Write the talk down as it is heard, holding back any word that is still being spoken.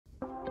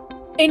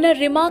In a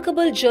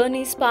remarkable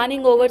journey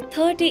spanning over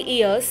 30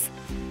 years,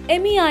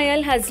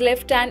 MEIL has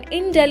left an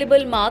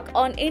indelible mark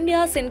on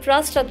India's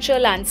infrastructure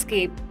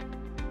landscape.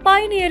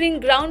 Pioneering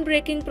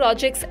groundbreaking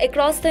projects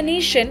across the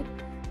nation,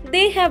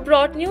 they have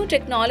brought new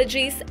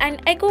technologies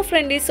and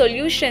eco-friendly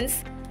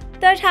solutions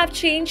that have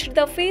changed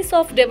the face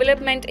of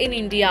development in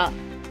India.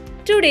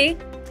 Today,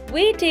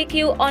 we take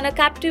you on a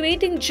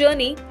captivating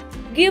journey,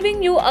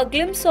 giving you a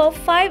glimpse of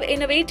 5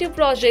 innovative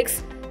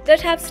projects that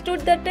have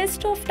stood the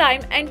test of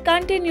time and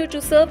continue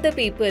to serve the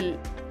people.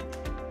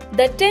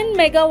 The 10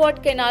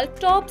 megawatt Canal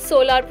top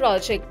solar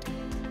project.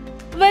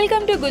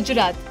 Welcome to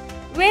Gujarat,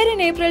 where in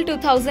April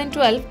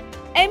 2012,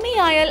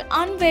 MEIL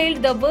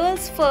unveiled the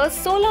world's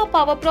first solar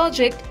power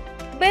project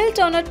built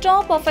on a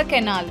top of a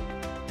canal.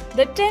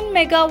 The 10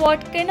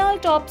 megawatt Canal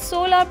top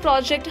solar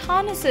project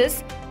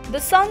harnesses the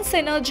sun's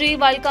energy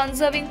while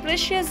conserving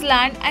precious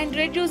land and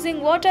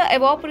reducing water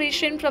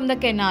evaporation from the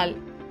canal.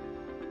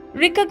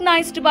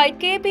 Recognized by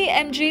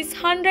KPMG's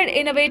 100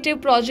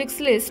 Innovative Projects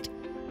list,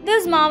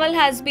 this marvel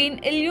has been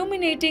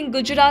illuminating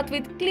Gujarat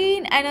with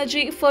clean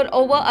energy for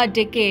over a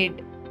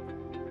decade.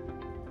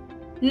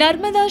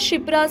 Narmada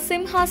Shipra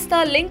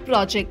Simhasta Link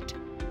Project.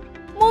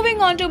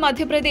 Moving on to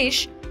Madhya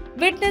Pradesh,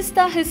 witness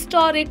the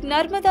historic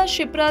Narmada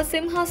Shipra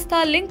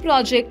Simhasta Link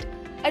Project,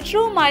 a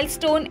true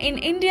milestone in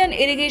Indian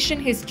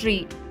irrigation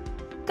history.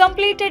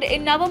 Completed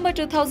in November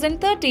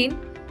 2013,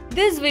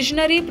 this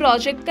visionary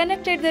project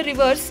connected the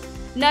rivers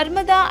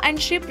Narmada and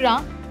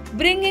Shipra,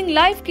 bringing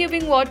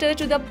life-giving water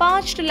to the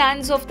parched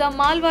lands of the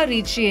Malwa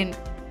region.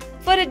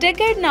 For a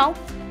decade now,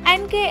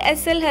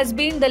 NKSL has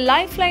been the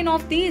lifeline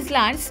of these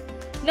lands,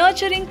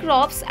 nurturing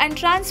crops and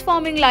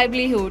transforming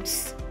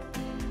livelihoods.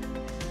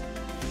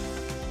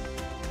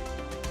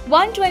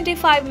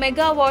 125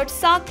 megawatt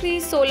Shakti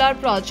solar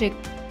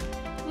project.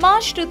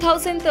 March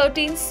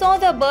 2013 saw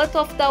the birth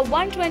of the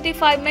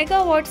 125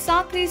 megawatt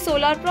Shakti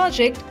solar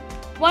project,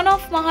 one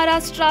of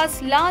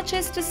Maharashtra's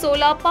largest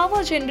solar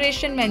power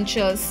generation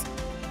ventures.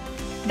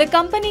 The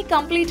company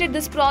completed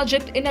this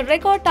project in a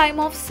record time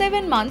of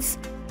 7 months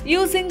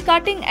using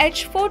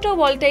cutting-edge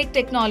photovoltaic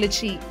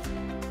technology.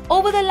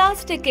 Over the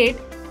last decade,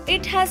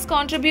 it has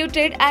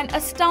contributed an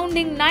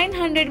astounding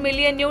 900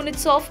 million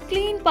units of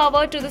clean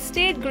power to the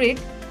state grid,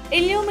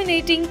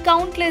 illuminating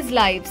countless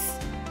lives.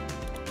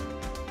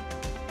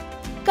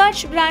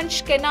 Kutch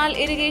Branch Canal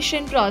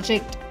Irrigation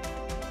Project.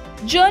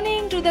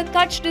 Journeying to the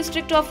Kutch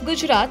district of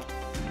Gujarat,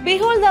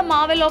 behold the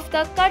marvel of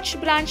the Kutch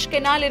Branch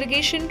Canal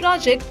Irrigation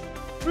Project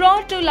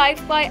brought to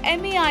life by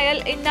MEIL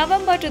in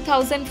November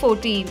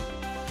 2014.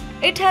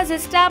 It has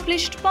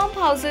established pump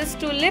houses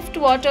to lift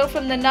water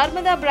from the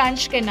Narmada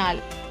Branch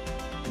Canal.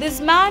 This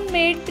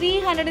man-made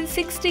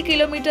 360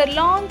 km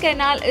long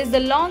canal is the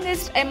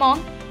longest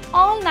among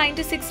all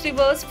 96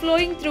 rivers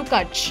flowing through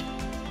Kutch.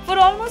 For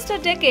almost a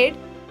decade,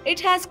 it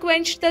has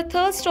quenched the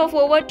thirst of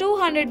over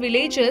 200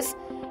 villages,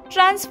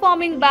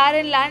 transforming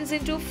barren lands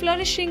into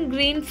flourishing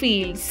green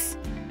fields.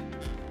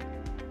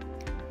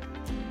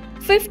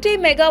 50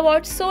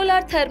 megawatt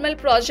solar thermal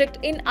project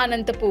in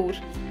Anantapur.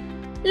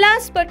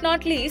 Last but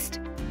not least,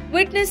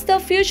 witness the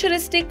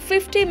futuristic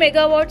 50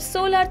 megawatt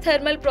solar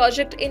thermal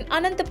project in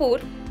Anantapur,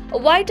 a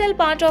vital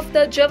part of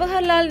the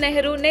Jawaharlal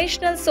Nehru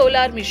National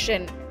Solar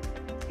Mission.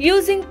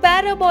 Using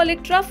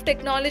parabolic trough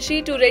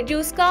technology to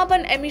reduce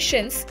carbon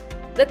emissions,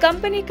 the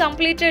company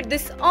completed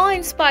this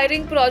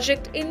awe-inspiring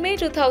project in May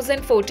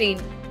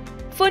 2014.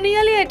 For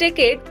nearly a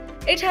decade,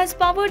 it has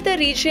powered the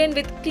region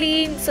with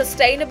clean,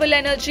 sustainable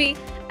energy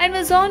and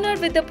was honored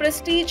with the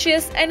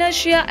prestigious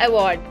Energia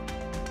Award.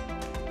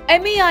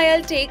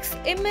 MEIL takes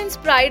immense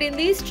pride in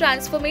these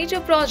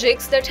transformative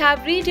projects that have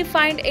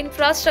redefined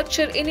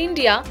infrastructure in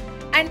India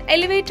and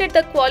elevated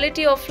the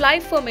quality of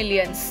life for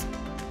millions.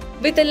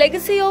 With a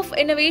legacy of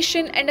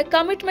innovation and a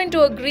commitment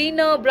to a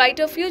greener,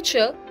 brighter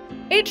future,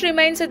 it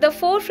remains at the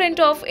forefront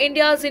of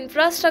India's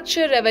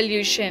infrastructure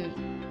revolution.